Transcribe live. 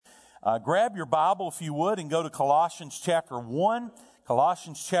Grab your Bible, if you would, and go to Colossians chapter 1.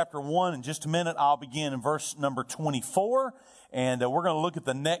 Colossians chapter 1. In just a minute, I'll begin in verse number 24. And we're going to look at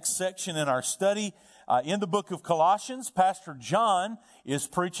the next section in our study. In the book of Colossians, Pastor John is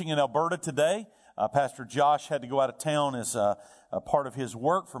preaching in Alberta today. Pastor Josh had to go out of town as a part of his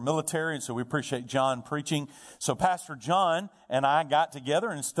work for military, and so we appreciate John preaching. So Pastor John and I got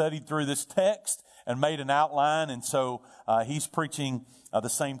together and studied through this text and made an outline, and so he's preaching the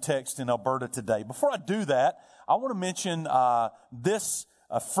same text in Alberta today. Before I do that, I want to mention this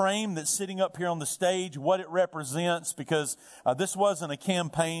frame that's sitting up here on the stage, what it represents, because this wasn't a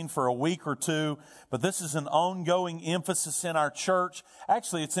campaign for a week or two, but this is an ongoing emphasis in our church.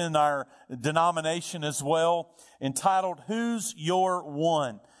 Actually, it's in our denomination as well, entitled, Who's Your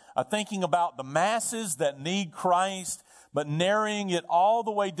One? Thinking about the masses that need Christ, but narrowing it all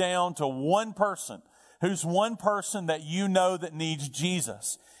the way down to one person. Who's one person that you know that needs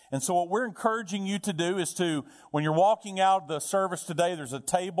Jesus? And so what we're encouraging you to do is to, when you're walking out of the service today, there's a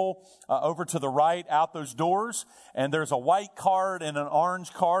table over to the right out those doors, and there's a white card and an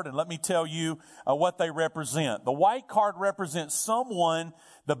orange card, and let me tell you what they represent. The white card represents someone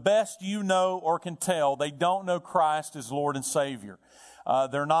the best you know or can tell. They don't know Christ as Lord and Savior.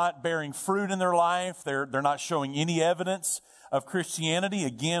 They're not bearing fruit in their life. They're not showing any evidence of Christianity.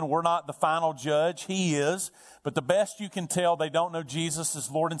 Again, we're not the final judge. He is. But the best you can tell, they don't know Jesus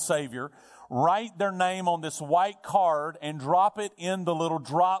as Lord and Savior. Write their name on this white card and drop it in the little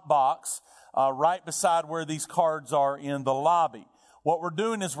drop box right beside where these cards are in the lobby. What we're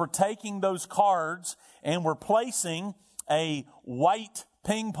doing is we're taking those cards and we're placing a white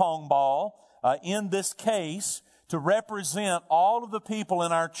ping pong ball in this case to represent all of the people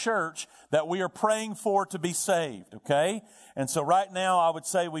in our church that we are praying for to be saved, okay? And so right now I would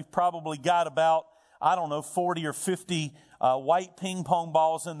say we've probably got about, 40 or 50 white ping pong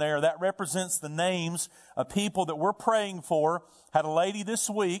balls in there. That represents the names of people that we're praying for. Had a lady this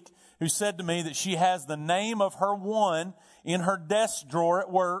week who said to me that she has the name of her one in her desk drawer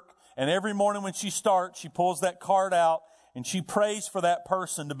at work, and every morning when she starts, she pulls that card out and she prays for that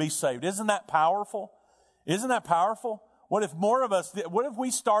person to be saved. Isn't that powerful? Isn't that powerful? What if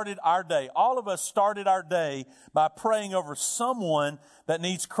we started our day, all of us started our day by praying over someone that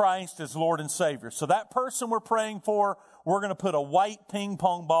needs Christ as Lord and Savior? So that person we're praying for, we're going to put a white ping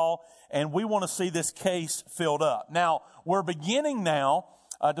pong ball, and we want to see this case filled up. Now, we're beginning now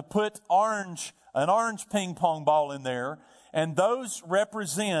to put an orange ping pong ball in there, and those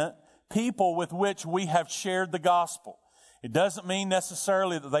represent people with which we have shared the gospel. It doesn't mean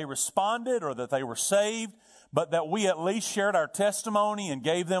necessarily that they responded or that they were saved, but that we at least shared our testimony and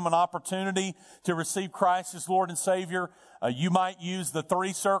gave them an opportunity to receive Christ as Lord and Savior. You might use the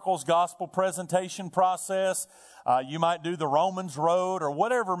 3 circles gospel presentation process. You might do the Romans road or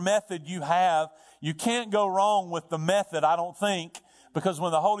whatever method you have. You can't go wrong with the method, I don't think, because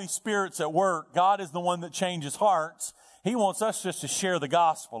when the Holy Spirit's at work, God is the one that changes hearts. He wants us just to share the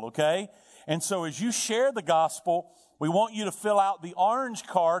gospel, okay? And so as you share the gospel, we want you to fill out the orange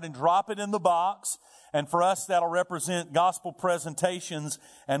card and drop it in the box. And for us, that'll represent gospel presentations.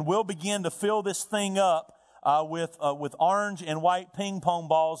 And we'll begin to fill this thing up with orange and white ping pong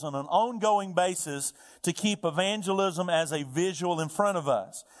balls on an ongoing basis to keep evangelism as a visual in front of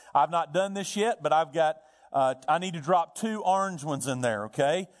us. I've not done this yet, but I need to drop 2 orange ones in there,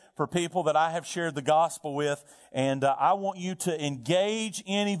 okay, for people that I have shared the gospel with. And I want you to engage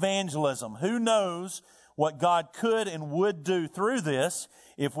in evangelism. Who knows what God could and would do through this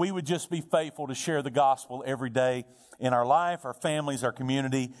if we would just be faithful to share the gospel every day in our life, our families, our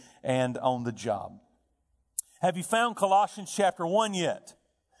community, and on the job. Have you found Colossians chapter 1 yet?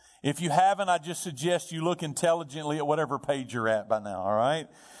 If you haven't, I just suggest you look intelligently at whatever page you're at by now, all right?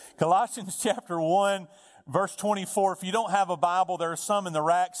 Colossians chapter 1, verse 24. If you don't have a Bible, there are some in the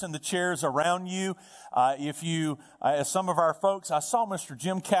racks and the chairs around you. As some of our folks, I saw Mr.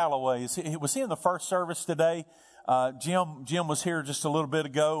 Jim Calloway. Was he in the first service today? Jim was here just a little bit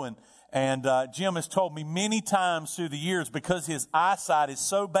ago, and Jim has told me many times through the years, because his eyesight is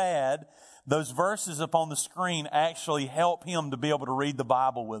so bad, those verses up on the screen actually help him to be able to read the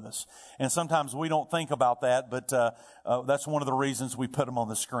Bible with us. And sometimes we don't think about that, but that's one of the reasons we put them on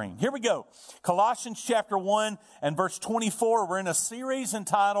the screen. Here we go. Colossians chapter 1 and verse 24. We're in a series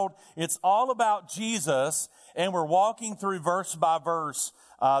entitled, It's All About Jesus, and we're walking through verse by verse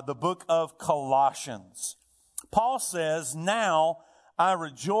the book of Colossians. Paul says, Now I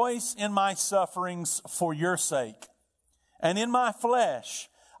rejoice in my sufferings for your sake, and in my flesh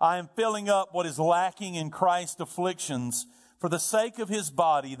I am filling up what is lacking in Christ's afflictions for the sake of his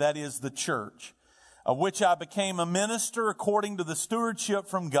body, that is the church. of which I became a minister according to the stewardship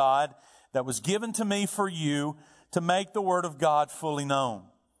from God that was given to me for you to make the word of God fully known.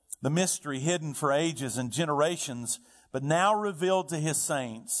 The mystery hidden for ages and generations, but now revealed to his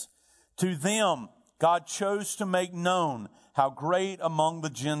saints. To them, God chose to make known how great among the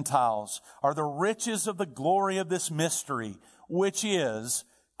Gentiles are the riches of the glory of this mystery, which is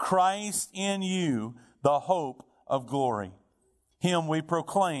Christ in you, the hope of glory. Him we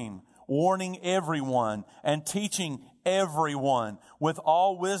proclaim, warning everyone and teaching everyone with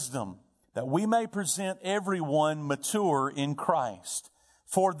all wisdom, that we may present everyone mature in Christ.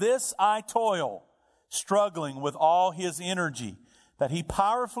 For this I toil, struggling with all his energy, that he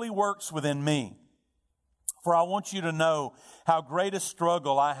powerfully works within me. For I want you to know how great a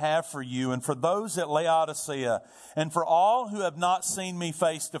struggle I have for you and for those at Laodicea and for all who have not seen me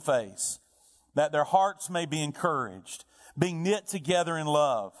face to face, that their hearts may be encouraged, being knit together in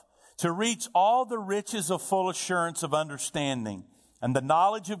love, to reach all the riches of full assurance of understanding and the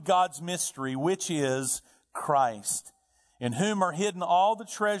knowledge of God's mystery, which is Christ, in whom are hidden all the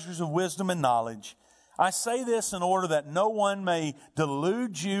treasures of wisdom and knowledge. I say this in order that no one may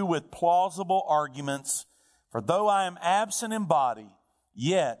delude you with plausible arguments. For though I am absent in body,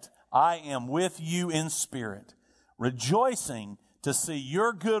 yet I am with you in spirit, rejoicing to see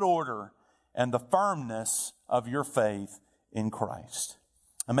your good order and the firmness of your faith in Christ.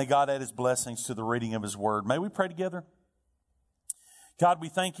 And may God add his blessings to the reading of his word. May we pray together? God, we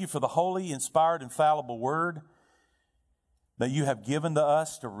thank you for the holy, inspired, infallible word that you have given to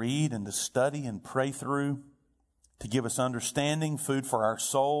us to read and to study and pray through, to give us understanding, food for our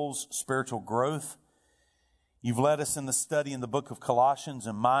souls, spiritual growth. You've led us in the study in the book of Colossians,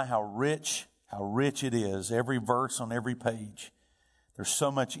 and how rich it is. Every verse on every page. There's so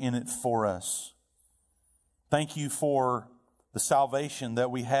much in it for us. Thank you for the salvation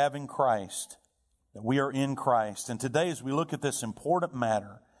that we have in Christ, that we are in Christ. And today, as we look at this important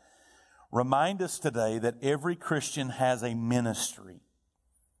matter, remind us today that every Christian has a ministry,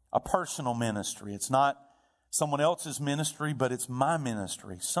 a personal ministry. It's not someone else's ministry, but it's my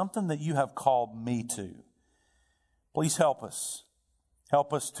ministry, something that you have called me to. Please help us.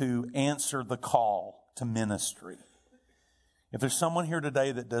 Help us to answer the call to ministry. If there's someone here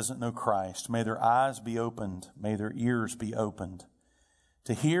today that doesn't know Christ, may their eyes be opened, may their ears be opened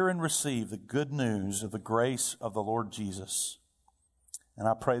to hear and receive the good news of the grace of the Lord Jesus. And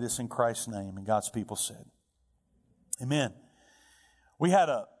I pray this in Christ's name, and God's people said, amen. We had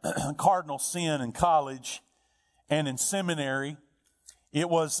a cardinal sin in college and in seminary. It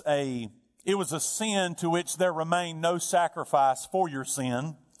was a sin to which there remained no sacrifice for your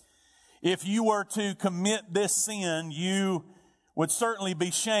sin. If you were to commit this sin, you would certainly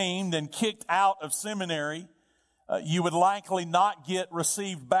be shamed and kicked out of seminary. You would likely not get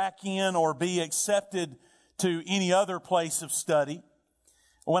received back in or be accepted to any other place of study.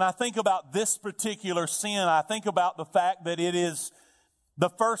 When I think about this particular sin, I think about the fact that it is the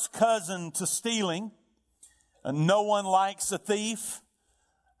first cousin to stealing. No one likes a thief.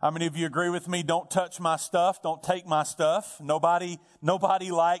 How many of you agree with me? Don't touch my stuff. Don't take my stuff. Nobody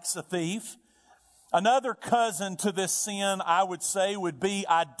likes a thief. Another cousin to this sin, I would say, would be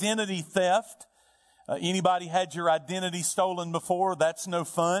identity theft. Anybody had your identity stolen before? That's no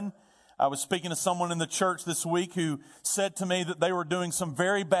fun. I was speaking to someone in the church this week who said to me that they were doing some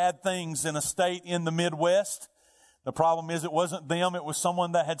very bad things in a state in the Midwest. The problem is it wasn't them. It was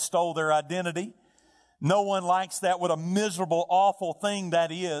someone that had stole their identity. No one likes that. What a miserable, awful thing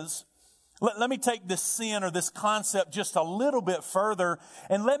that is. Let me take this sin or this concept just a little bit further,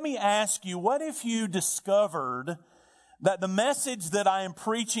 and let me ask you, what if you discovered that the message that I am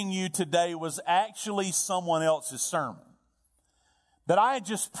preaching you today was actually someone else's sermon? That I had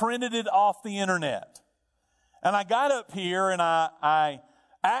just printed it off the internet. And I got up here and I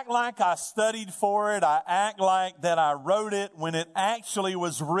act like I studied for it. I act like that I wrote it when it actually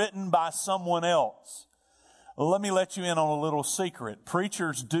was written by someone else. Let me let you in on a little secret.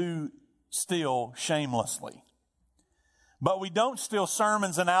 Preachers do steal shamelessly. But we don't steal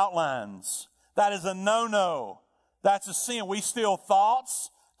sermons and outlines. That is a no-no. That's a sin. We steal thoughts,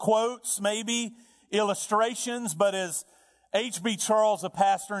 quotes, maybe illustrations. But as H.B. Charles, a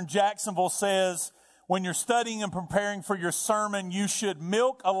pastor in Jacksonville, says, when you're studying and preparing for your sermon, you should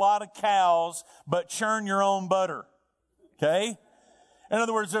milk a lot of cows, but churn your own butter. Okay? In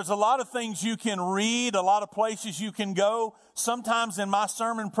other words, there's a lot of things you can read, a lot of places you can go. Sometimes in my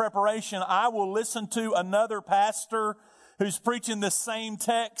sermon preparation, I will listen to another pastor who's preaching the same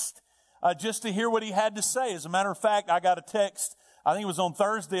text just to hear what he had to say. As a matter of fact, I got a text, I think it was on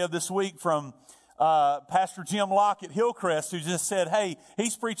Thursday of this week, from Pastor Jim Locke at Hillcrest, who just said, hey,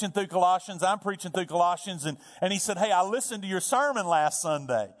 he's preaching through Colossians, I'm preaching through Colossians, and he said, hey, I listened to your sermon last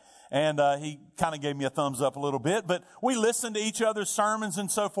Sunday. And he kind of gave me a thumbs up a little bit, but we listen to each other's sermons and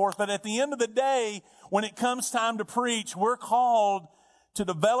so forth. But at the end of the day, when it comes time to preach, we're called to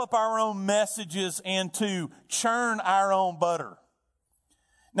develop our own messages and to churn our own butter.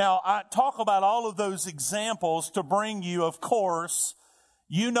 Now, I talk about all of those examples to bring you, of course,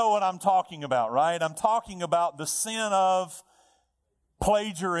 you know what I'm talking about, right? I'm talking about the sin of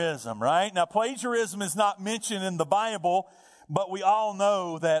plagiarism, right? Now, plagiarism is not mentioned in the Bible, but we all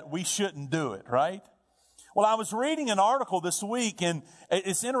know that we shouldn't do it, right? Well, I was reading an article this week, and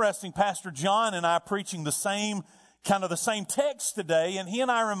it's interesting. Pastor John and I are preaching the same text today, and he and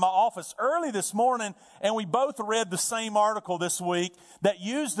I are in my office early this morning, and we both read the same article this week that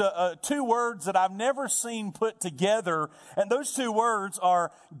used two words that I've never seen put together, and those two words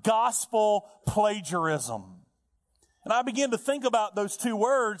are gospel plagiarism. And I began to think about those two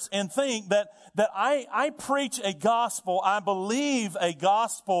words and think that I preach a gospel, I believe a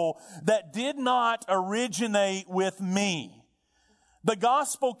gospel that did not originate with me. The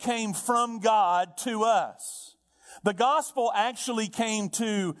gospel came from God to us. The gospel actually came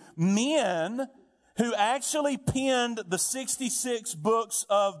to men who actually penned the 66 books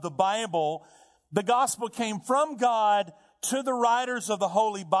of the Bible. The gospel came from God to the writers of the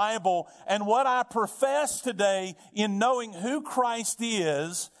Holy Bible. And what I profess today in knowing who Christ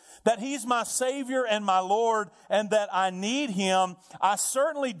is, that He's my Savior and my Lord, and that I need Him, I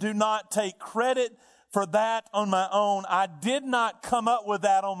certainly do not take credit for that on my own. I did not come up with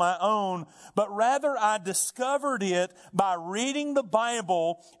that on my own, but rather I discovered it by reading the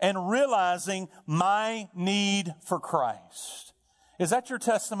Bible and realizing my need for Christ. Is that your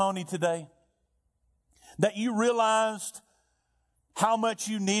testimony today? That you realized how much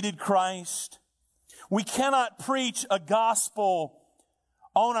you needed Christ? We cannot preach a gospel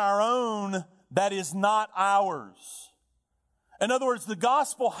on our own that is not ours. In other words, the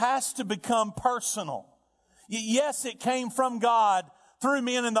gospel has to become personal. Yes, it came from God through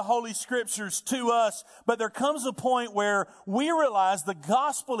men in the Holy Scriptures to us, but there comes a point where we realize the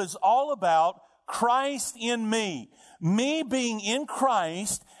gospel is all about Christ in me being in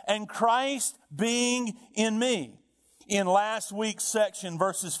Christ and Christ being in me. In last week's section,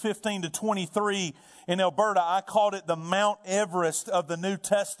 verses 15 to 23 in Alberta, I called it the Mount Everest of the New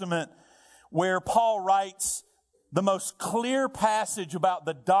Testament, where Paul writes the most clear passage about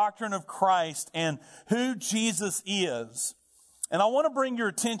the doctrine of Christ and who Jesus is. And I want to bring your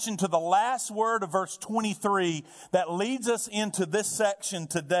attention to the last word of verse 23 that leads us into this section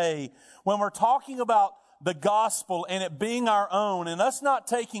today, when we're talking about the gospel and it being our own and us not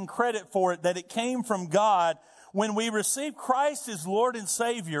taking credit for it, that it came from God. When we receive Christ as Lord and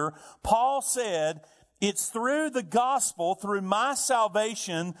Savior, Paul said, it's through the gospel, through my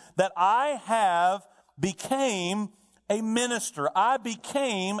salvation, that I have became a minister. I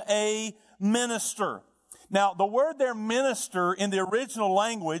became a minister. Now, the word there, minister, in the original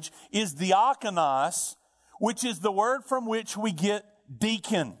language is diakonos, which is the word from which we get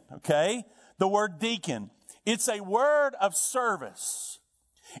deacon, okay? The word deacon. It's a word of service.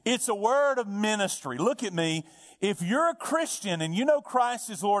 It's a word of ministry. Look at me. If you're a Christian and you know Christ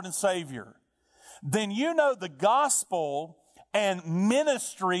is Lord and Savior, then you know the gospel and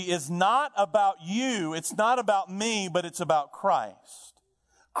ministry is not about you. It's not about me, but it's about Christ.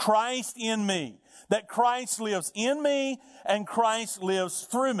 Christ in me. That Christ lives in me and Christ lives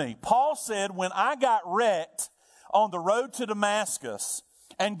through me. Paul said, when I got wrecked on the road to Damascus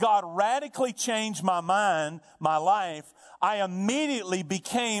and God radically changed my mind, my life, I immediately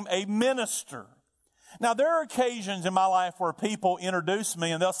became a minister. Now, there are occasions in my life where people introduce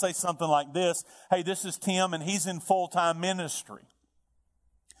me and they'll say something like this, hey, this is Tim and he's in full-time ministry.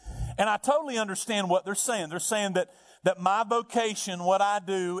 And I totally understand what they're saying. They're saying that my vocation, what I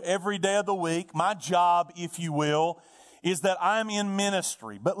do every day of the week, my job, if you will, is that I'm in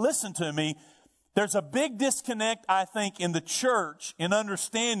ministry. But listen to me, there's a big disconnect, I think, in the church in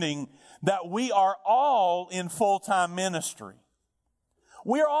understanding that we are all in full-time ministry.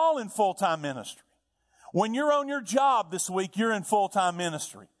 We're all in full-time ministry. When you're on your job this week, you're in full-time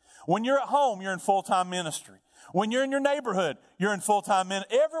ministry. When you're at home, you're in full-time ministry. When you're in your neighborhood, you're in full-time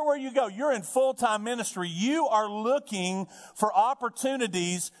ministry. Everywhere you go, you're in full-time ministry. You are looking for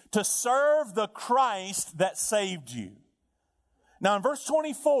opportunities to serve the Christ that saved you. Now, in verse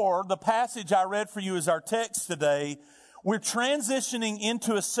 24, the passage I read for you as our text today, we're transitioning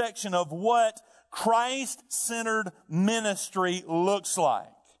into a section of what Christ-centered ministry looks like.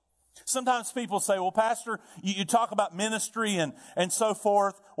 Sometimes people say, well, Pastor, you talk about ministry and so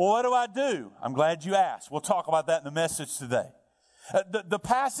forth. Well, what do? I'm glad you asked. We'll talk about that in the message today. The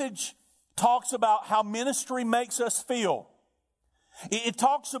passage talks about how ministry makes us feel. It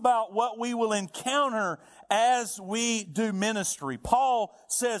talks about what we will encounter as we do ministry. Paul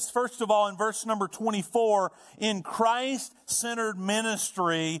says, first of all, in verse number 24, in Christ-centered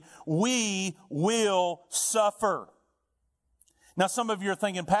ministry, we will suffer. Now, some of you are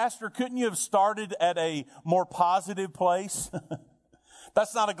thinking, Pastor, couldn't you have started at a more positive place?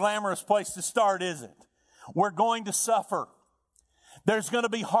 That's not a glamorous place to start, is it? We're going to suffer. There's going to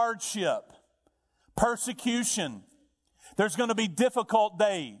be hardship, persecution. There's going to be difficult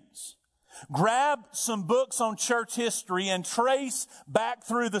days. Grab some books on church history and trace back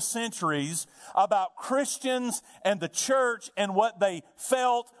through the centuries about Christians and the church and what they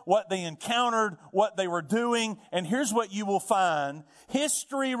felt, what they encountered, what they were doing. And here's what you will find.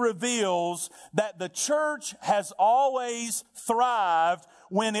 History reveals that the church has always thrived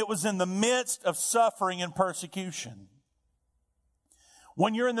when it was in the midst of suffering and persecution.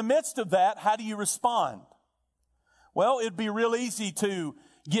 When you're in the midst of that, how do you respond? Well, it'd be real easy to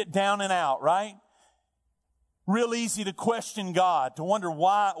get down and out, right? Real easy to question God, to wonder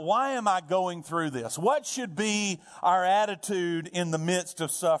why am I going through this? What should be our attitude in the midst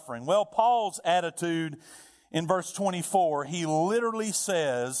of suffering? Well, Paul's attitude in verse 24, he literally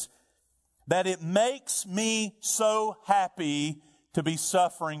says that it makes me so happy to be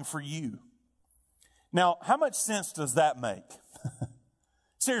suffering for you. Now, how much sense does that make?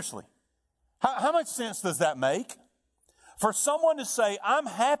 Seriously, how much sense does that make? For someone to say, I'm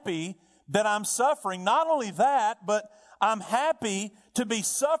happy that I'm suffering, not only that, but I'm happy to be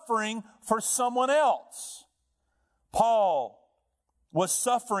suffering for someone else. Paul was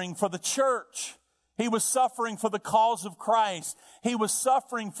suffering for the church. He was suffering for the cause of Christ. He was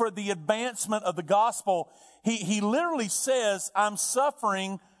suffering for the advancement of the gospel. He literally says, I'm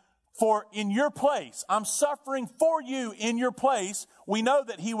suffering in your place. I'm suffering for you in your place. We know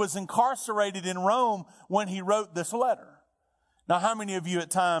that he was incarcerated in Rome when he wrote this letter. Now, how many of you at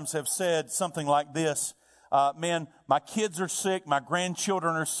times have said something like this? Man, my kids are sick, my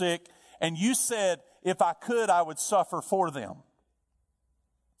grandchildren are sick, and you said, if I could, I would suffer for them.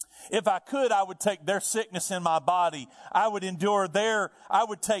 If I could, I would take their sickness in my body. I would I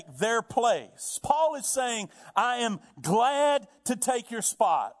would take their place. Paul is saying, I am glad to take your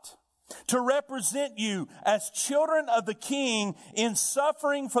spot, to represent you as children of the King in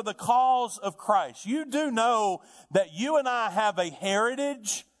suffering for the cause of Christ. You do know that you and I have a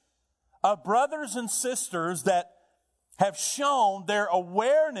heritage of brothers and sisters that have shown their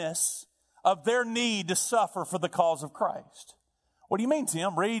awareness of their need to suffer for the cause of Christ. What do you mean,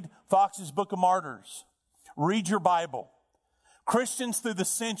 Tim? Read Fox's Book of Martyrs. Read your Bible. Christians through the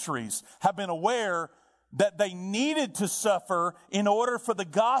centuries have been aware that they needed to suffer in order for the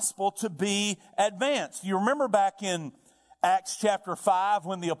gospel to be advanced. You remember back in Acts chapter 5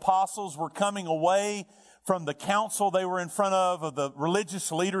 when the apostles were coming away from the council they were in front of the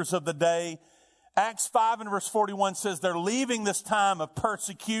religious leaders of the day. Acts 5 and verse 41 says they're leaving this time of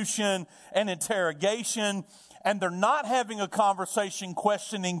persecution and interrogation, and they're not having a conversation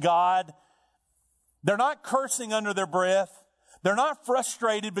questioning God. They're not cursing under their breath. They're not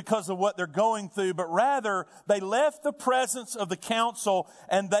frustrated because of what they're going through, but rather they left the presence of the council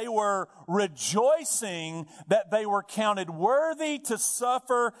and they were rejoicing that they were counted worthy to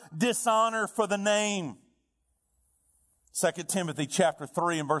suffer dishonor for the name. 2 Timothy chapter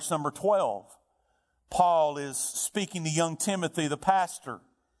 3 and verse number 12. Paul is speaking to young Timothy, the pastor,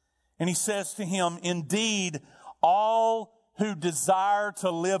 and he says to him, indeed, all who desire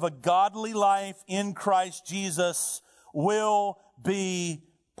to live a godly life in Christ Jesus will be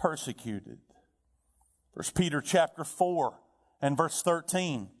persecuted. 1 Peter chapter 4 and verse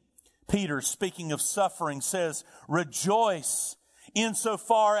 13. Peter, speaking of suffering, says, rejoice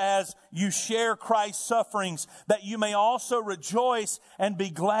insofar as you share Christ's sufferings, that you may also rejoice and be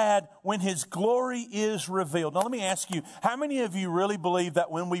glad when his glory is revealed. Now let me ask you, how many of you really believe that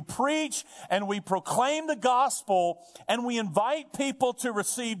when we preach and we proclaim the gospel and we invite people to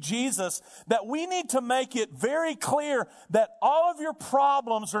receive Jesus, that we need to make it very clear that all of your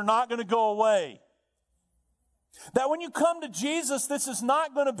problems are not going to go away? That when you come to Jesus, this is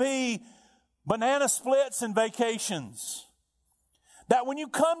not going to be banana splits and vacations. That when you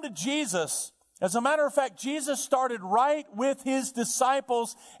come to Jesus, as a matter of fact, Jesus started right with his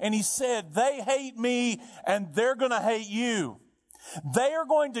disciples and he said, they hate me and they're going to hate you. They are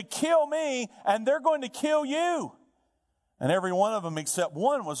going to kill me and they're going to kill you. And every one of them except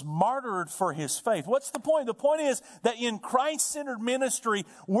one was martyred for his faith. What's the point? The point is that in Christ-centered ministry,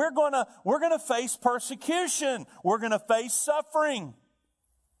 we're gonna face persecution. We're gonna face suffering.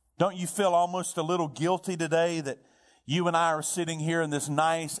 Don't you feel almost a little guilty today that you and I are sitting here in this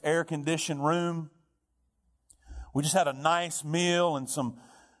nice air-conditioned room? We just had a nice meal and some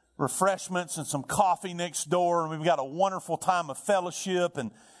refreshments and some coffee next door, and we've got a wonderful time of fellowship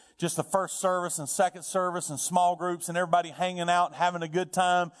and just the first service and second service and small groups and everybody hanging out and having a good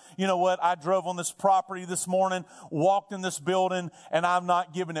time. You know what? I drove on this property this morning, walked in this building, and I've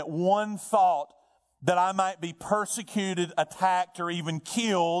not given it one thought that I might be persecuted, attacked, or even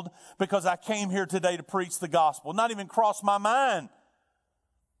killed because I came here today to preach the gospel. Not even crossed my mind.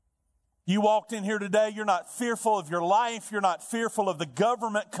 You walked in here today, you're not fearful of your life. You're not fearful of the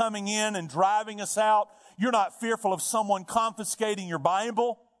government coming in and driving us out. You're not fearful of someone confiscating your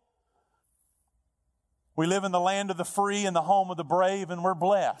Bible. We live in the land of the free and the home of the brave, and we're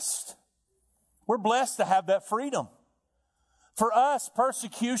blessed. We're blessed to have that freedom. For us,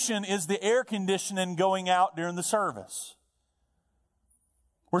 persecution is the air conditioning going out during the service.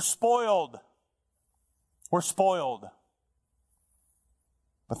 We're spoiled. We're spoiled.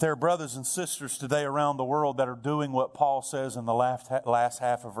 But there are brothers and sisters today around the world that are doing what Paul says in the last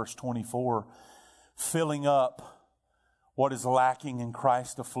half of verse 24, filling up what is lacking in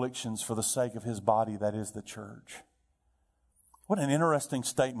Christ's afflictions for the sake of his body, that is the church. What an interesting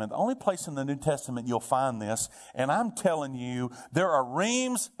statement. The only place in the New Testament you'll find this, and I'm telling you, there are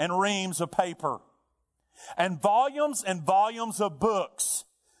reams and reams of paper and volumes of books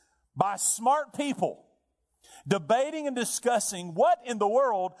by smart people debating and discussing what in the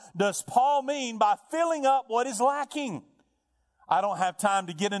world does Paul mean by filling up what is lacking. I don't have time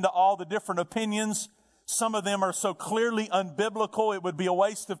to get into all the different opinions. Some of them are so clearly unbiblical, it would be a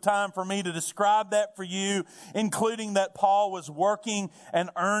waste of time for me to describe that for you, including that Paul was working and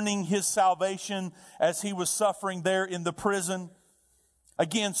earning his salvation as he was suffering there in the prison.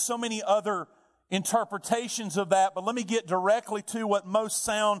 Again, so many other interpretations of that, but let me get directly to what most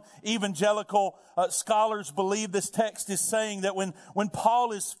sound evangelical scholars believe this text is saying, that when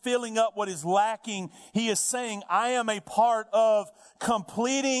Paul is filling up what is lacking, he is saying, I am a part of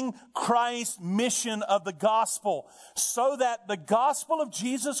completing Christ's mission of the gospel, so that the gospel of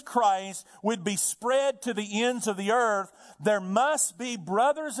Jesus Christ would be spread to the ends of the earth. There must be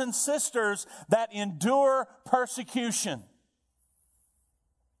brothers and sisters that endure persecution.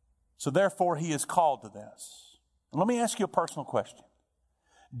 So therefore, he is called to this. And let me ask you a personal question.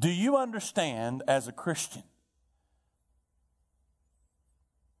 Do you understand as a Christian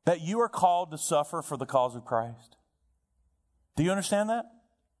that you are called to suffer for the cause of Christ? Do you understand that?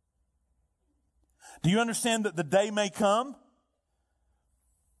 Do you understand that the day may come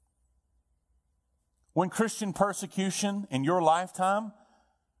when Christian persecution in your lifetime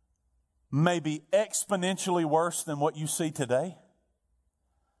may be exponentially worse than what you see today?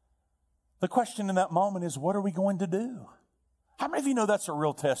 The question in that moment is, what are we going to do? How many of you know that's a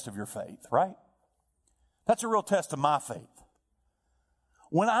real test of your faith, right? That's a real test of my faith.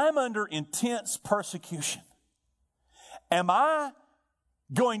 When I'm under intense persecution, am I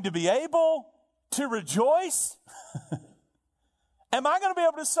going to be able to rejoice? Am I going to be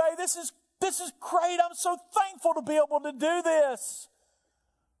able to say, this is great, I'm so thankful to be able to do this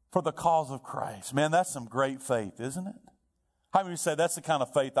for the cause of Christ? Man, that's some great faith, isn't it? How many of you say that's the kind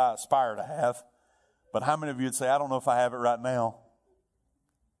of faith I aspire to have? But how many of you would say, I don't know if I have it right now?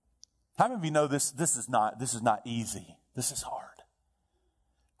 How many of you know this is not easy? This is hard.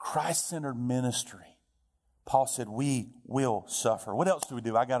 Christ-centered ministry. Paul said, we will suffer. What else do we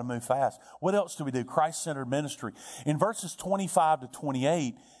do? I got to move fast. What else do we do? Christ-centered ministry. In verses 25 to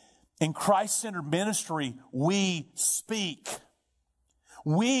 28, in Christ-centered ministry, we speak.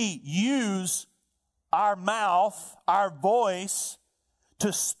 We use our mouth, our voice,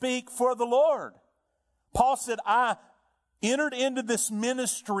 to speak for the Lord. Paul said, I entered into this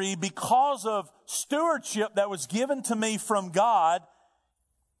ministry because of stewardship that was given to me from God.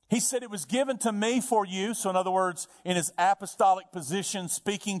 He said it was given to me for you. So in other words, in his apostolic position,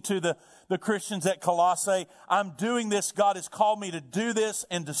 speaking to the Christians at Colossae, I'm doing this. God has called me to do this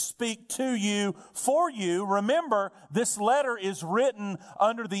and to speak to you, for you. Remember, this letter is written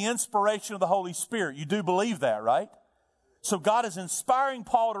under the inspiration of the Holy Spirit. You do believe that, right? So God is inspiring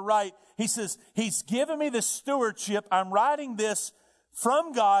Paul to write. He says, he's given me this stewardship. I'm writing this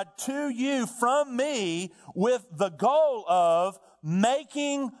from God to you, from me, with the goal of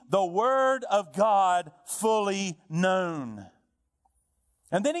making the Word of God fully known.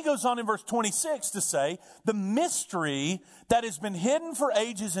 And then he goes on in verse 26 to say, the mystery that has been hidden for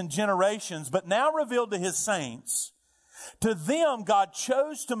ages and generations, but now revealed to his saints, To them, God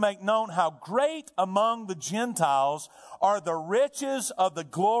chose to make known how great among the Gentiles are the riches of the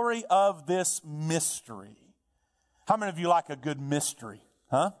glory of this mystery. How many of you like a good mystery?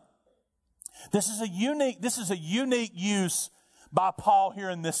 Huh? This is a unique use by Paul here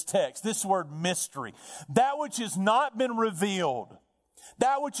in this text. This word mystery. That which has not been revealed.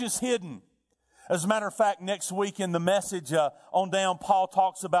 That which is hidden. As a matter of fact, next week in the message on down, Paul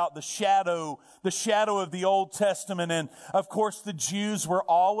talks about the shadow of the Old Testament. And of course, the Jews were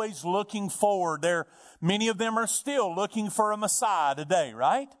always looking forward. Many of them are still looking for a Messiah today,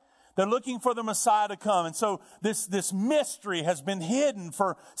 right? They're looking for the Messiah to come. And so this mystery has been hidden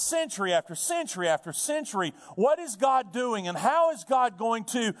for century after century after century. What is God doing, and how is God going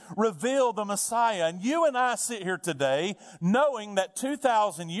to reveal the Messiah? And you and I sit here today knowing that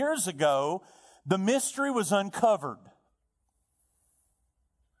 2,000 years ago, the mystery was uncovered.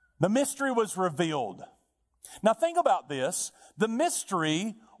 The mystery was revealed. Now think about this. The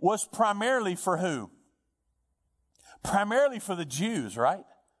mystery was primarily for who? Primarily for the Jews, right?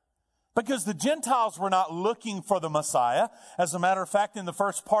 Because the Gentiles were not looking for the Messiah. As a matter of fact, in the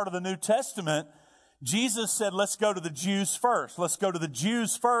first part of the New Testament, Jesus said, let's go to the Jews first. Let's go to the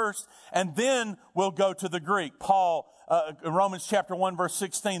Jews first, and then we'll go to the Greek. Paul, in Romans chapter 1, verse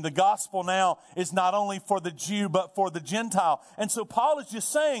 16, the gospel now is not only for the Jew, but for the Gentile. And so Paul is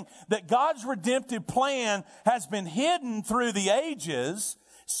just saying that God's redemptive plan has been hidden through the ages,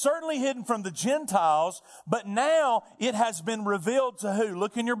 certainly hidden from the Gentiles, but now it has been revealed to who?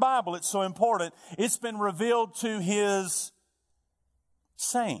 Look in your Bible, it's so important. It's been revealed to His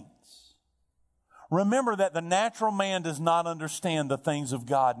saints. Remember that the natural man does not understand the things of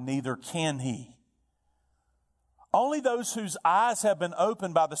God, neither can he. Only those whose eyes have been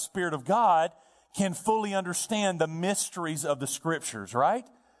opened by the Spirit of God can fully understand the mysteries of the Scriptures, right?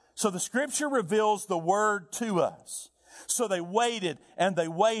 So the Scripture reveals the Word to us. So they waited and they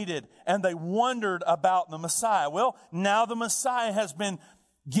waited and they wondered about the Messiah. Well, now the Messiah has been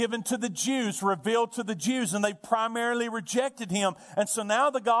given to the Jews, revealed to the Jews, and they primarily rejected Him. And so now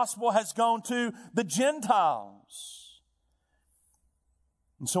the gospel has gone to the Gentiles.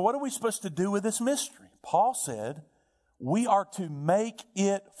 And so what are we supposed to do with this mystery? Paul said, we are to make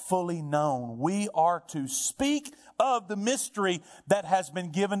it fully known. We are to speak of the mystery that has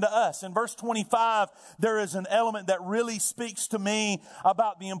been given to us. In verse 25, there is an element that really speaks to me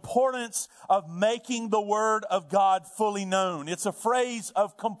about the importance of making the Word of God fully known. It's a phrase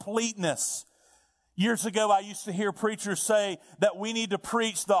of completeness. Years ago, I used to hear preachers say that we need to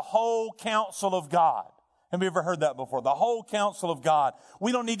preach the whole counsel of God. Have you ever heard that before? The whole counsel of God.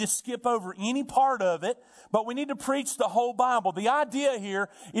 We don't need to skip over any part of it, but we need to preach the whole Bible. The idea here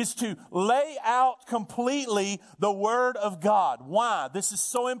is to lay out completely the Word of God. Why? This is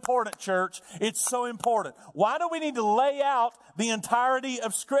so important, church. It's so important. Why do we need to lay out the entirety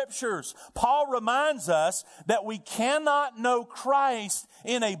of Scriptures? Paul reminds us that we cannot know Christ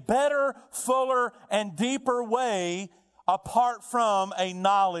in a better, fuller, and deeper way apart from a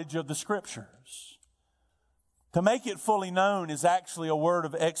knowledge of the Scriptures. To make it fully known is actually a word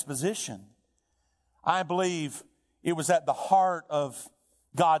of exposition. I believe it was at the heart of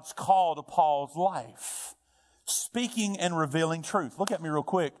God's call to Paul's life. Speaking and revealing truth. Look at me real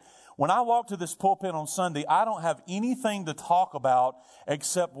quick. When I walk to this pulpit on Sunday, I don't have anything to talk about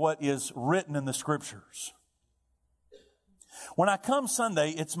except what is written in the Scriptures. When I come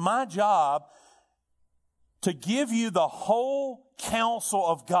Sunday, it's my job to give you the whole counsel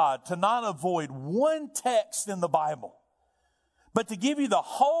of God, to not avoid one text in the Bible, but to give you the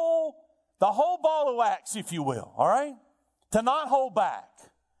whole ball of wax, if you will, all right? To not hold back.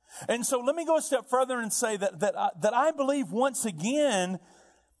 And so let me go a step further and say that I believe once again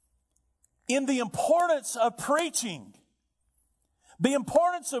in the importance of preaching. The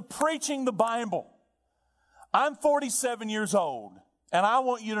importance of preaching the Bible. I'm 47 years old, and I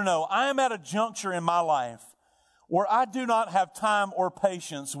want you to know I am at a juncture in my life where I do not have time or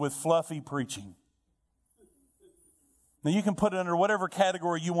patience with fluffy preaching. Now you can put it under whatever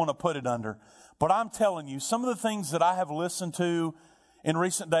category you want to put it under. But I'm telling you, some of the things that I have listened to in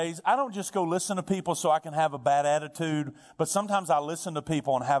recent days, I don't just go listen to people so I can have a bad attitude, but sometimes I listen to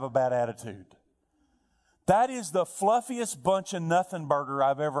people and have a bad attitude. That is the fluffiest bunch of nothing burger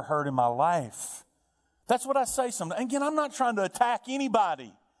I've ever heard in my life. That's what I say sometimes. Again, I'm not trying to attack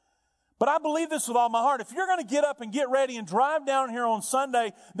anybody. But I believe this with all my heart. If you're going to get up and get ready and drive down here on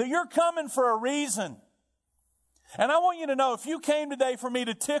Sunday, that you're coming for a reason. And I want you to know, if you came today for me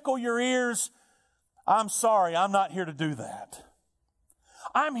to tickle your ears, I'm sorry, I'm not here to do that.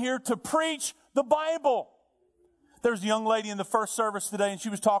 I'm here to preach the Bible. There's a young lady in the first service today, and she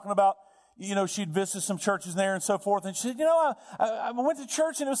was talking about she'd visit some churches there and so forth. And she said, I went to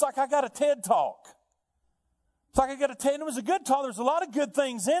church and it was like I got a TED Talk. It's like I got a TED, and it was a good talk. There's a lot of good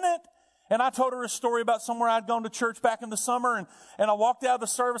things in it. And I told her a story about somewhere I'd gone to church back in the summer, and I walked out of the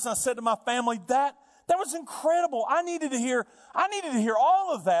service and I said to my family, that was incredible. I needed to hear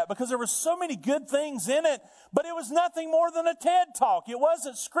all of that because there were so many good things in it, but it was nothing more than a TED Talk. It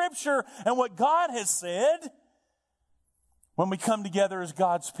wasn't Scripture and what God has said. When we come together as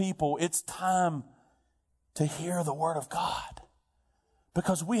God's people, it's time to hear the Word of God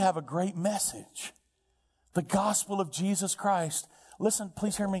because we have a great message. The gospel of Jesus Christ. Listen,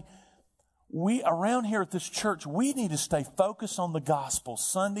 please hear me. We, around here at this church, we need to stay focused on the gospel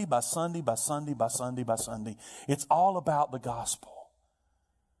Sunday by Sunday by Sunday by Sunday by Sunday. It's all about the gospel.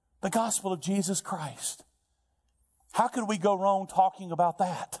 The gospel of Jesus Christ. How could we go wrong talking about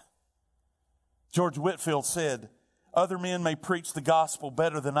that? George Whitefield said, other men may preach the gospel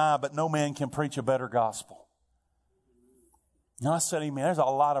better than I, but no man can preach a better gospel. And I said, amen. There's a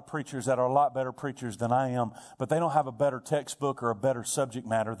lot of preachers that are a lot better preachers than I am, but they don't have a better textbook or a better subject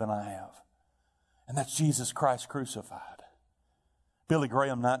matter than I have. And that's Jesus Christ crucified. Billy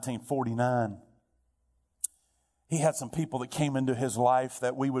Graham, 1949, he had some people that came into his life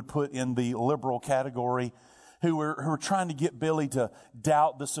that we would put in the liberal category who were trying to get Billy to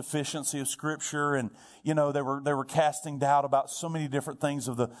doubt the sufficiency of Scripture. And, they were casting doubt about so many different things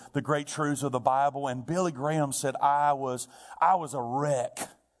of the great truths of the Bible. And Billy Graham said, I was a wreck.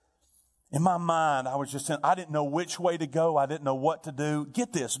 In my mind, I didn't know which way to go. I didn't know what to do.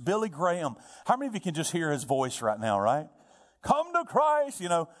 Get this, Billy Graham. How many of you can just hear his voice right now, right? Come to Christ,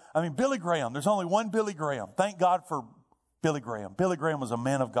 Billy Graham. There's only one Billy Graham. Thank God for Billy Graham. Billy Graham was a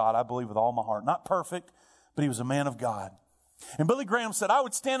man of God, I believe with all my heart. Not perfect, but he was a man of God. And Billy Graham said, I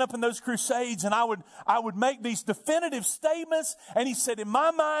would stand up in those crusades and I would make these definitive statements. And he said, in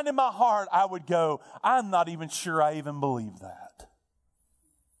my mind, in my heart, I would go, I'm not even sure I even believe that.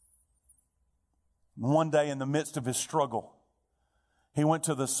 And one day in the midst of his struggle, he went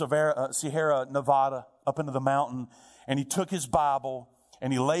to the Sierra Nevada, up into the mountain, and he took his Bible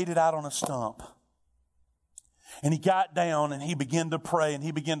and he laid it out on a stump. And he got down and he began to pray and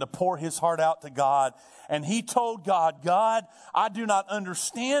he began to pour his heart out to God. And he told God, God, I do not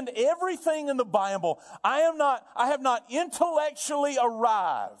understand everything in the Bible. I have not intellectually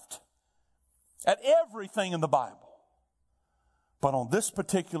arrived at everything in the Bible. But on this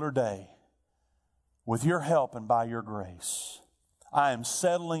particular day, with your help and by your grace, I am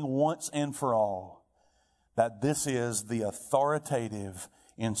settling once and for all that this is the authoritative,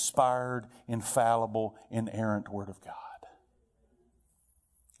 inspired, infallible, inerrant Word of God.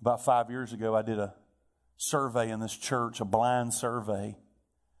 About 5 years ago, I did a survey in this church, a blind survey.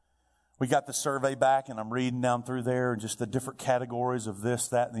 We got the survey back, and I'm reading down through there just the different categories of this,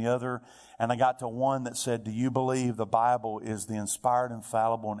 that, and the other. And I got to one that said, do you believe the Bible is the inspired,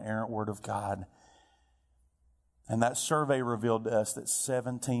 infallible, inerrant Word of God? And that survey revealed to us that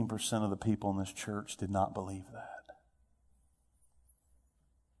 17% of the people in this church did not believe that.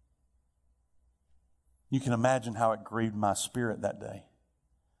 You can imagine how it grieved my spirit that day,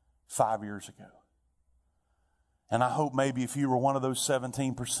 5 years ago. And I hope maybe if you were one of those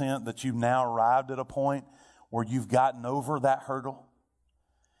 17% that you've now arrived at a point where you've gotten over that hurdle.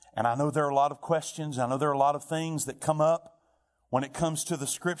 And I know there are a lot of questions. I know there are a lot of things that come up when it comes to the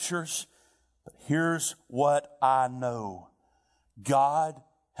Scriptures. But here's what I know. God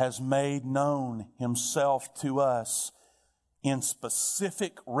has made known Himself to us in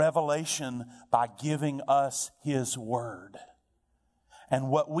specific revelation by giving us His Word. And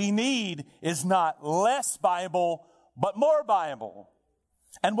what we need is not less Bible, but more Bible.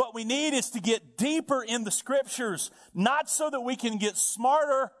 And what we need is to get deeper in the Scriptures, not so that we can get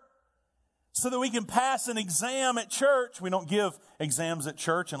smarter, so that we can pass an exam at church. We don't give exams at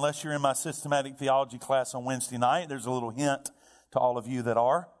church unless you're in my systematic theology class on Wednesday night. There's a little hint to all of you that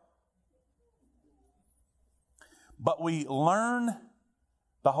are. But we learn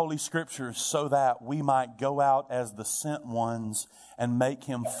the Holy Scriptures so that we might go out as the sent ones and make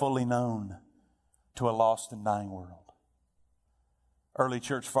Him fully known to a lost and dying world. Early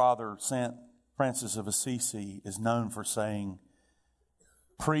church father St. Francis of Assisi is known for saying,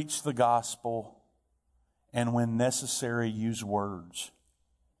 preach the gospel and when necessary use words.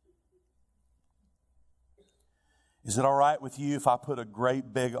 Is it all right with you if I put a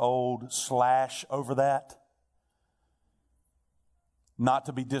great big old slash over that? Not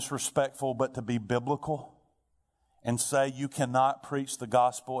to be disrespectful, but to be biblical, and say you cannot preach the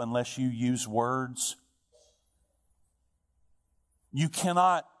gospel unless you use words. You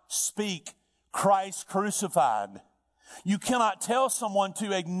cannot speak Christ crucified You cannot tell someone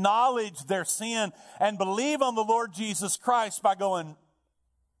to acknowledge their sin and believe on the Lord Jesus Christ by going,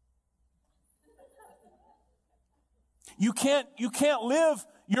 you can't live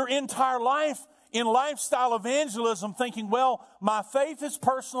your entire life in lifestyle evangelism thinking, well, my faith is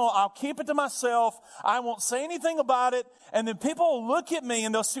personal. I'll keep it to myself. I won't say anything about it. And then people will look at me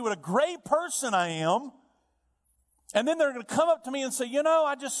and they'll see what a great person I am. And then they're going to come up to me and say,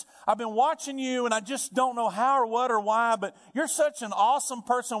 I've been watching you and I just don't know how or what or why, but you're such an awesome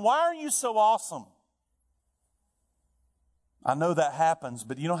person. Why are you so awesome? I know that happens,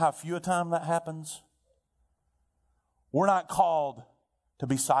 but you know how few a time that happens? We're not called to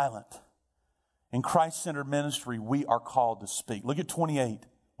be silent. In Christ-centered ministry, we are called to speak. Look at 28.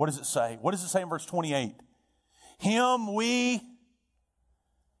 What does it say? What does it say in verse 28? Him we,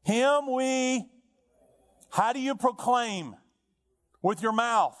 how do you proclaim? With your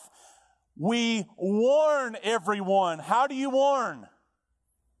mouth. We warn everyone. How do you warn?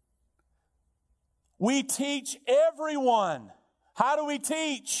 We teach everyone. How do we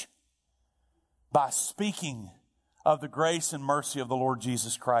teach? By speaking of the grace and mercy of the Lord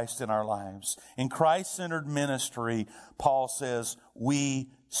Jesus Christ in our lives. In Christ-centered ministry, Paul says, we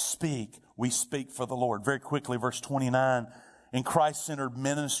speak. We speak for the Lord. Very quickly, verse 29, in Christ-centered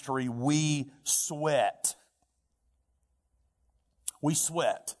ministry, we sweat. We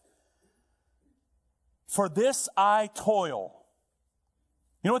sweat. For this I toil.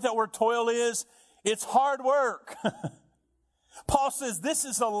 You know what that word toil is? It's hard work. Paul says this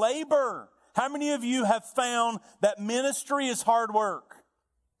is a labor. How many of you have found that ministry is hard work?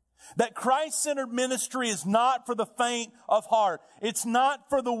 That Christ-centered ministry is not for the faint of heart. It's not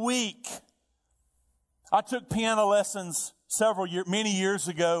for the weak. I took piano lessons many years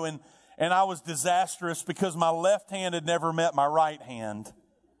ago, and I was disastrous because my left hand had never met my right hand.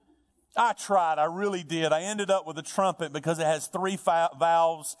 I tried. I really did. I ended up with a trumpet because it has 3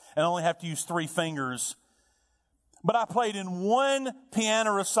 valves and I only have to use 3 fingers. But I played in one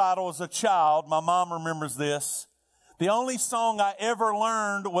piano recital as a child. My mom remembers this. The only song I ever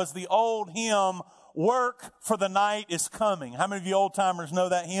learned was the old hymn, Work for the Night is Coming. How many of you old timers know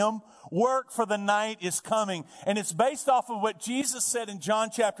that hymn? Work for the night is coming. And it's based off of what Jesus said in John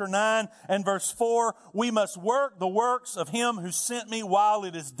chapter 9 and verse 4. We must work the works of him who sent me while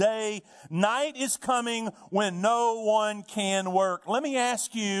it is day. Night is coming when no one can work. Let me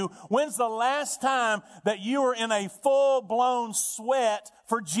ask you, when's the last time that you were in a full-blown sweat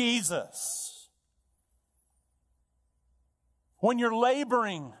for Jesus? When you're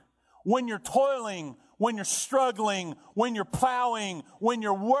laboring, when you're toiling, when you're struggling, when you're plowing, when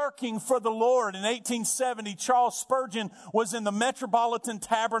you're working for the Lord. In 1870, Charles Spurgeon was in the Metropolitan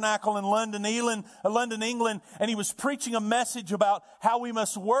Tabernacle in London, England, and he was preaching a message about how we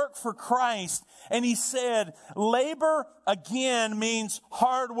must work for Christ. And he said, labor again means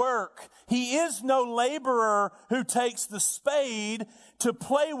hard work. He is no laborer who takes the spade to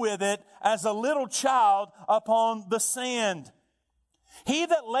play with it as a little child upon the sand. He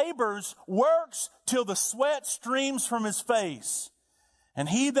that labors works till the sweat streams from his face. And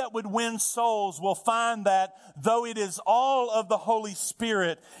he that would win souls will find that though it is all of the Holy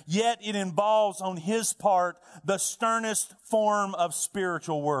Spirit, yet it involves on his part the sternest form of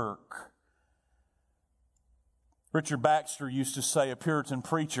spiritual work. Richard Baxter used to say, a Puritan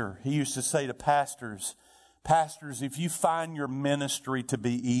preacher, he used to say to pastors, if you find your ministry to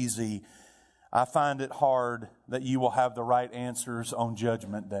be easy, I find it hard that you will have the right answers on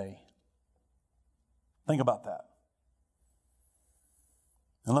Judgment Day. Think about that.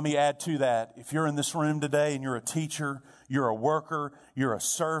 And let me add to that. If you're in this room today and you're a teacher, you're a worker, you're a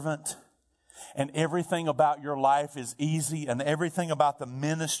servant, and everything about your life is easy and everything about the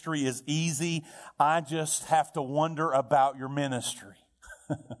ministry is easy, I just have to wonder about your ministry.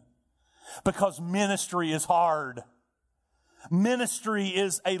 Because ministry is hard. Ministry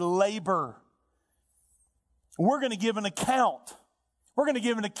is a labor. We're going to give an account. We're going to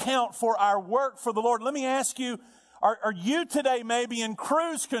give an account for our work for the Lord. Let me ask you, are you today maybe in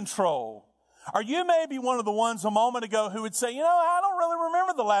cruise control? Are you maybe one of the ones a moment ago who would say, I don't really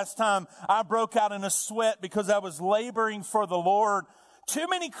remember the last time I broke out in a sweat because I was laboring for the Lord? Too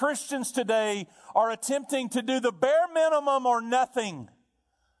many Christians today are attempting to do the bare minimum or nothing.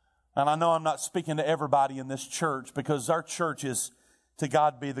 And I know I'm not speaking to everybody in this church because our church is, to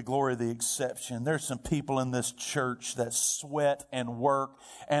God be the glory, the exception. There's some people in this church that sweat and work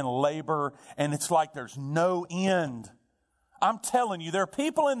and labor, and it's like there's no end. I'm telling you, there are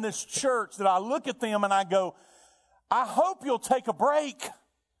people in this church that I look at them and I go, I hope you'll take a break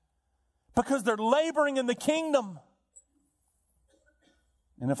because they're laboring in the kingdom.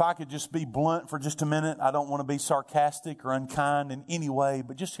 And if I could just be blunt for just a minute, I don't want to be sarcastic or unkind in any way,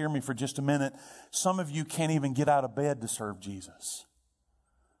 but just hear me for just a minute. Some of you can't even get out of bed to serve Jesus.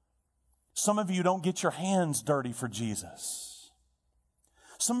 Some of you don't get your hands dirty for Jesus.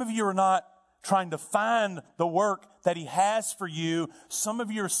 Some of you are not trying to find the work that He has for you. Some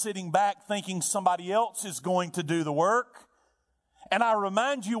of you are sitting back thinking somebody else is going to do the work. And I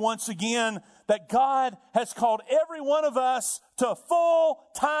remind you once again that God has called every one of us to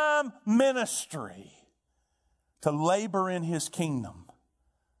full-time ministry, to labor in His kingdom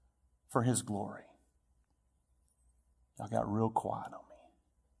for His glory. Y'all got real quiet on me.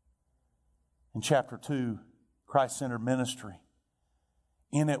 In chapter 2, Christ-centered ministry,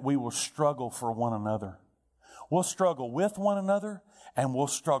 in it we will struggle for one another. We'll struggle with one another, and we'll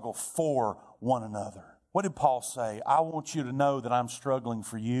struggle for one another. What did Paul say? I want you to know that I'm struggling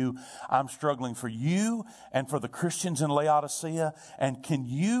for you. I'm struggling for you and for the Christians in Laodicea. And can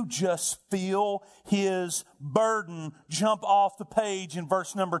you just feel his burden jump off the page in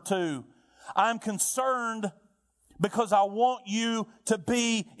verse number 2? I'm concerned because I want you to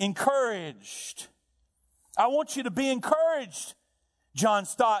be encouraged. I want you to be encouraged. John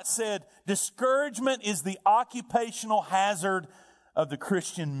Stott said, discouragement is the occupational hazard of the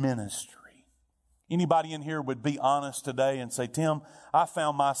Christian ministry. Anybody in here would be honest today and say, Tim, I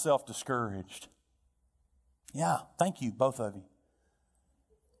found myself discouraged. Yeah, thank you, both of you.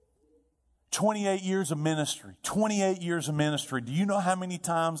 28 years of ministry. 28 years of ministry. Do you know how many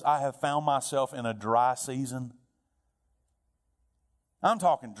times I have found myself in a dry season? I'm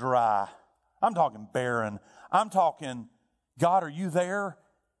talking dry. I'm talking barren. I'm talking, God, are you there?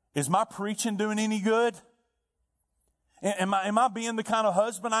 Is my preaching doing any good? Am I being the kind of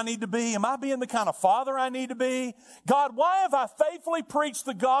husband I need to be? Am I being the kind of father I need to be? God, why have I faithfully preached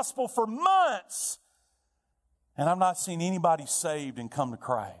the gospel for months and I'm not seeing anybody saved and come to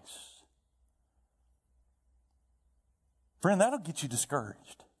Christ? Friend, that'll get you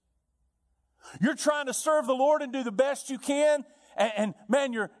discouraged. You're trying to serve the Lord and do the best you can, and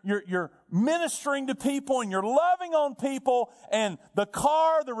man, you're ministering to people and you're loving on people, and the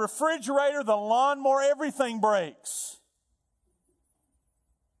car, the refrigerator, the lawnmower, everything breaks.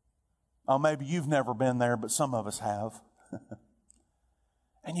 Oh, maybe you've never been there, but some of us have.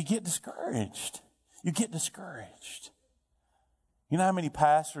 And you get discouraged. You get discouraged. You know how many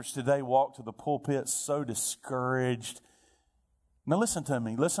pastors today walk to the pulpit so discouraged? Now listen to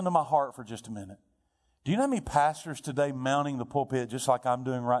me. Listen to my heart for just a minute. Do you know how many pastors today mounting the pulpit just like I'm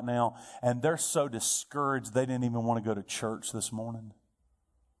doing right now, and they're so discouraged they didn't even want to go to church this morning?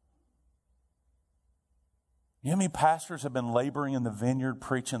 You know how many pastors have been laboring in the vineyard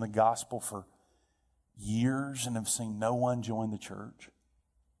preaching the gospel for years and have seen no one join the church?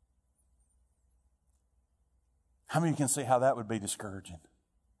 How many of you can see how that would be discouraging?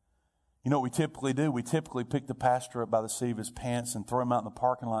 You know what we typically do? We typically pick the pastor up by the seat of his pants and throw him out in the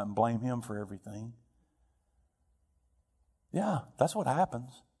parking lot and blame him for everything. Yeah, that's what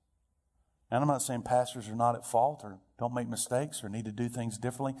happens. And I'm not saying pastors are not at fault or don't make mistakes or need to do things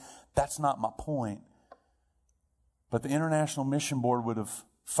differently. That's not my point. But the International Mission Board would have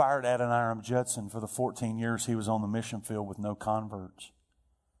fired Adoniram Judson for the 14 years he was on the mission field with no converts.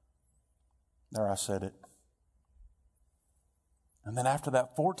 There, I said it. And then after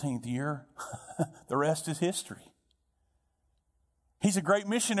that 14th year, the rest is history. He's a great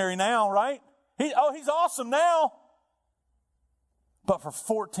missionary now, right? He's awesome now. But for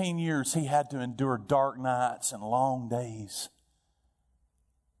 14 years, he had to endure dark nights and long days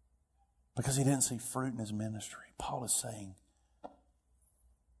because he didn't see fruit in his ministry. Paul is saying,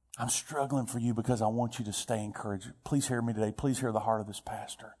 I'm struggling for you because I want you to stay encouraged. Please hear me today. Please hear the heart of this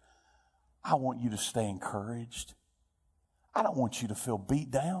pastor. I want you to stay encouraged. I don't want you to feel beat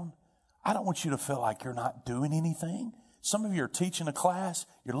down. I don't want you to feel like you're not doing anything. Some of you are teaching a class.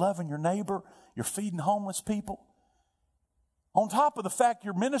 You're loving your neighbor. You're feeding homeless people. On top of the fact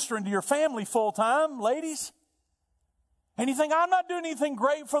you're ministering to your family full time, ladies. And you think, I'm not doing anything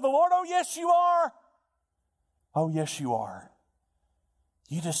great for the Lord. Oh, yes, you are. Oh, yes, you are.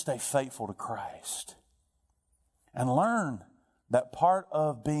 You just stay faithful to Christ. And learn that part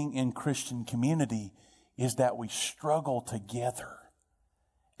of being in Christian community is that we struggle together.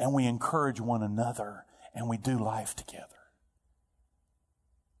 And we encourage one another. And we do life together.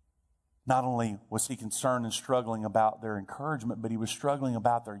 Not only was he concerned and struggling about their encouragement, but he was struggling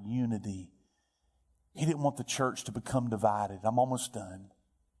about their unity. He didn't want the church to become divided. I'm almost done.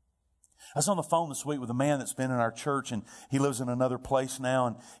 I was on the phone this week with a man that's been in our church, and he lives in another place now,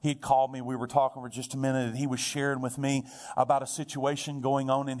 and he had called me. We were talking for just a minute, and he was sharing with me about a situation going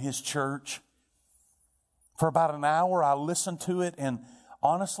on in his church. For about an hour, I listened to it, and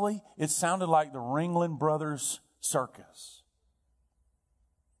Honestly, it sounded like the Ringling Brothers Circus.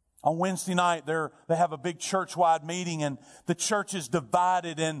 On Wednesday night, they have a big church-wide meeting, and the church is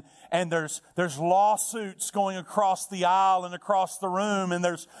divided, and there's lawsuits going across the aisle and across the room, and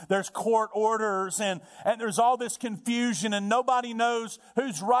there's court orders, and there's all this confusion, and nobody knows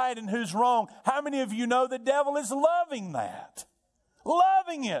who's right and who's wrong. How many of you know the devil is loving that?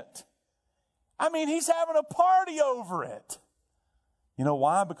 Loving it. I mean, he's having a party over it. You know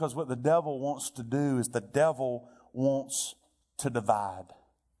why? Because what the devil wants to do is the devil wants to divide.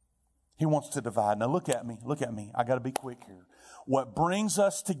 He wants to divide. Now look at me. I got to be quick here. What brings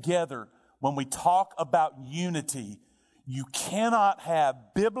us together when we talk about unity, you cannot have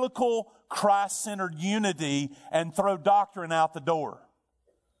biblical Christ-centered unity and throw doctrine out the door.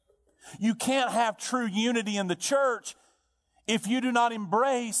 You can't have true unity in the church if you do not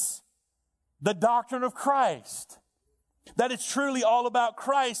embrace the doctrine of Christ. That it's truly all about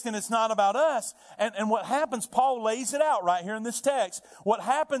Christ and it's not about us. And what happens, Paul lays it out right here in this text. What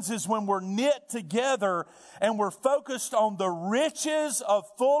happens is when we're knit together and we're focused on the riches of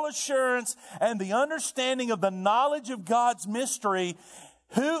full assurance and the understanding of the knowledge of God's mystery,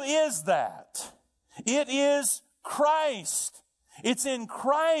 who is that? It is Christ. It's in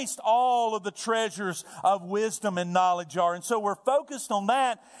Christ all of the treasures of wisdom and knowledge are. And so we're focused on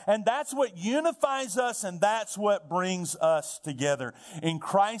that, and that's what unifies us, and that's what brings us together. In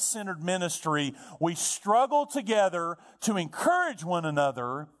Christ-centered ministry, we struggle together to encourage one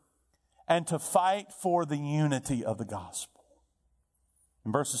another and to fight for the unity of the gospel.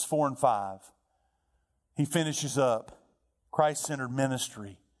 In verses 4 and 5, he finishes up, Christ-centered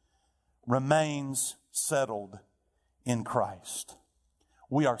ministry remains settled in Christ.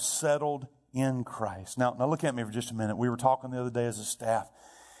 We are settled in Christ. Now look at me for just a minute. We were talking the other day as a staff.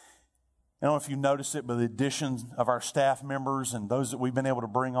 I don't know if you noticed it, but the addition of our staff members and those that we've been able to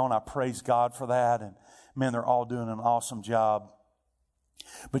bring on, I praise God for that. And man, they're all doing an awesome job.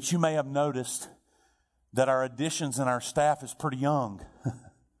 But you may have noticed that our additions in our staff is pretty young.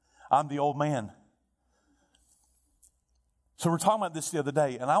 I'm the old man. So we're talking about this the other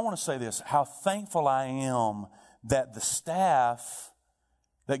day, and I want to say this, how thankful I am that the staff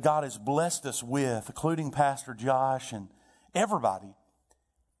that God has blessed us with, including Pastor Josh and everybody,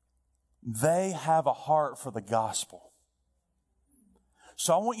 they have a heart for the gospel.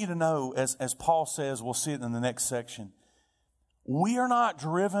 So I want you to know, as Paul says, we'll see it in the next section, we are not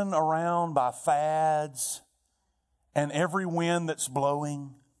driven around by fads and every wind that's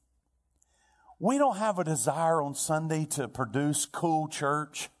blowing. We don't have a desire on Sunday to produce cool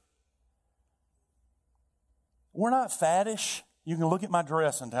church. We're not faddish. You can look at my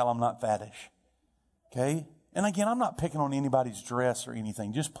dress and tell I'm not faddish. Okay? And again, I'm not picking on anybody's dress or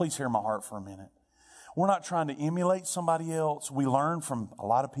anything. Just please hear my heart for a minute. We're not trying to emulate somebody else. We learn from a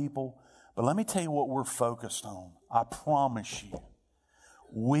lot of people. But let me tell you what we're focused on. I promise you.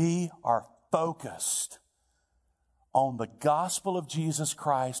 We are focused on the gospel of Jesus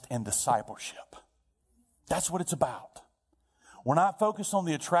Christ and discipleship. That's what it's about. We're not focused on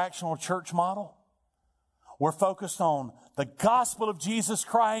the attractional church model. We're focused on the gospel of Jesus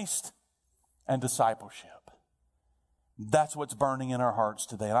Christ and discipleship. That's what's burning in our hearts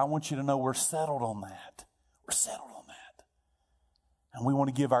today. And I want you to know we're settled on that. We're settled on that. And we want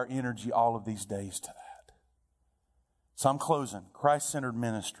to give our energy all of these days to that. So I'm closing. Christ-centered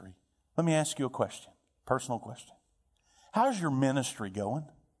ministry. Let me ask you a question. Personal question. How's your ministry going?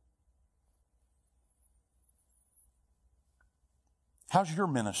 How's your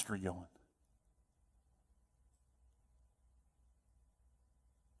ministry going?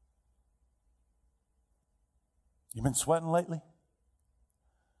 You been sweating lately?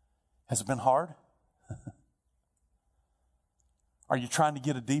 Has it been hard? Are you trying to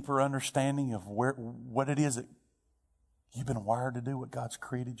get a deeper understanding of what it is that you've been wired to do, what God's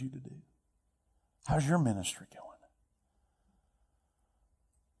created you to do? How's your ministry going?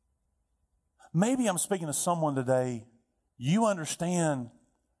 Maybe I'm speaking to someone today, you understand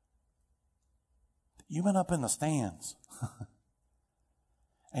that you've been up in the stands.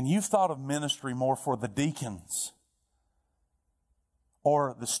 And you've thought of ministry more for the deacons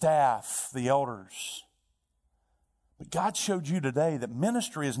or the staff, the elders. But God showed you today that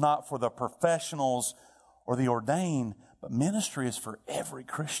ministry is not for the professionals or the ordained, but ministry is for every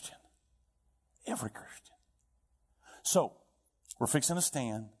Christian. Every Christian. So, we're fixing to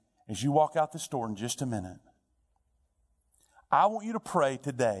stand. As you walk out this door in just a minute, I want you to pray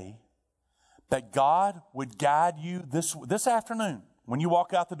today that God would guide you this afternoon when you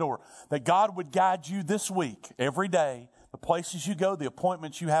walk out the door, that God would guide you this week, every day, the places you go, the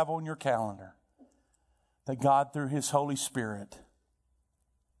appointments you have on your calendar, that God, through His Holy Spirit,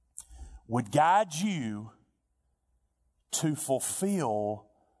 would guide you to fulfill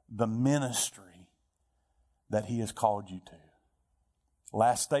the ministry that He has called you to.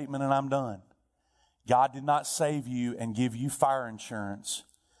 Last statement and I'm done. God did not save you and give you fire insurance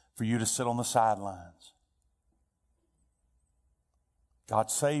for you to sit on the sidelines. God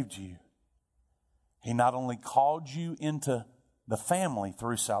saved you. He not only called you into the family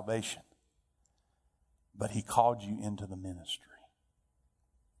through salvation, but He called you into the ministry.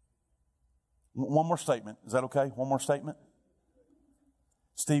 One more statement. Is that okay? One more statement?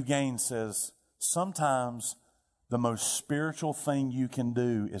 Steve Gaines says, sometimes the most spiritual thing you can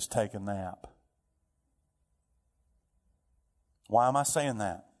do is take a nap. Why am I saying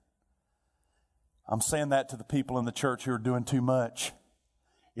that? I'm saying that to the people in the church who are doing too much.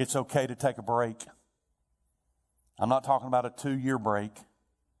 It's okay to take a break. I'm not talking about a 2-year break.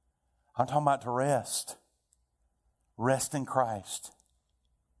 I'm talking about to rest. Rest in Christ.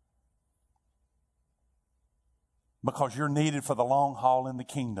 Because you're needed for the long haul in the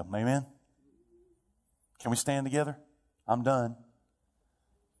kingdom. Amen? Can we stand together? I'm done.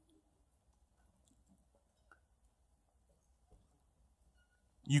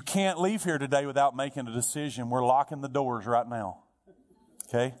 You can't leave here today without making a decision. We're locking the doors right now.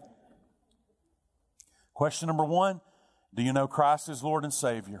 Okay? Question number 1, do you know Christ as Lord and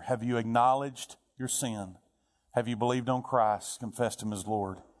Savior? Have you acknowledged your sin? Have you believed on Christ, confessed Him as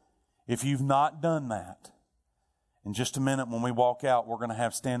Lord? If you've not done that, in just a minute when we walk out, we're going to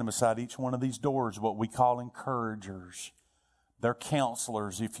have standing beside each one of these doors what we call encouragers. They're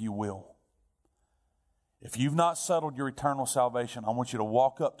counselors, if you will. If you've not settled your eternal salvation, I want you to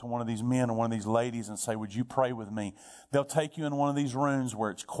walk up to one of these men or one of these ladies and say, would you pray with me? They'll take you in one of these rooms where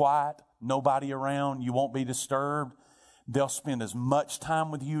it's quiet, nobody around, you won't be disturbed. They'll spend as much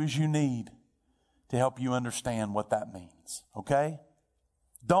time with you as you need to help you understand what that means. Okay?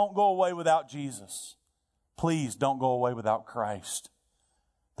 Don't go away without Jesus. Please don't go away without Christ.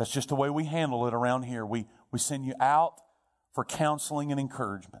 That's just the way we handle it around here. We send you out for counseling and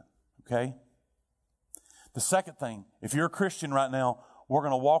encouragement. Okay? The second thing, if you're a Christian right now, we're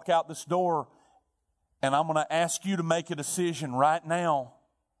going to walk out this door and I'm going to ask you to make a decision right now,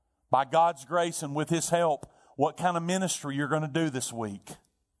 by God's grace and with His help, what kind of ministry you're going to do this week.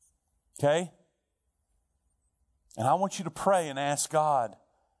 Okay? And I want you to pray and ask God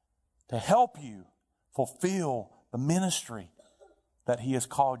to help you fulfill the ministry that He has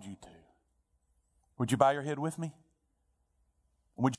called you to. Would you bow your head with me?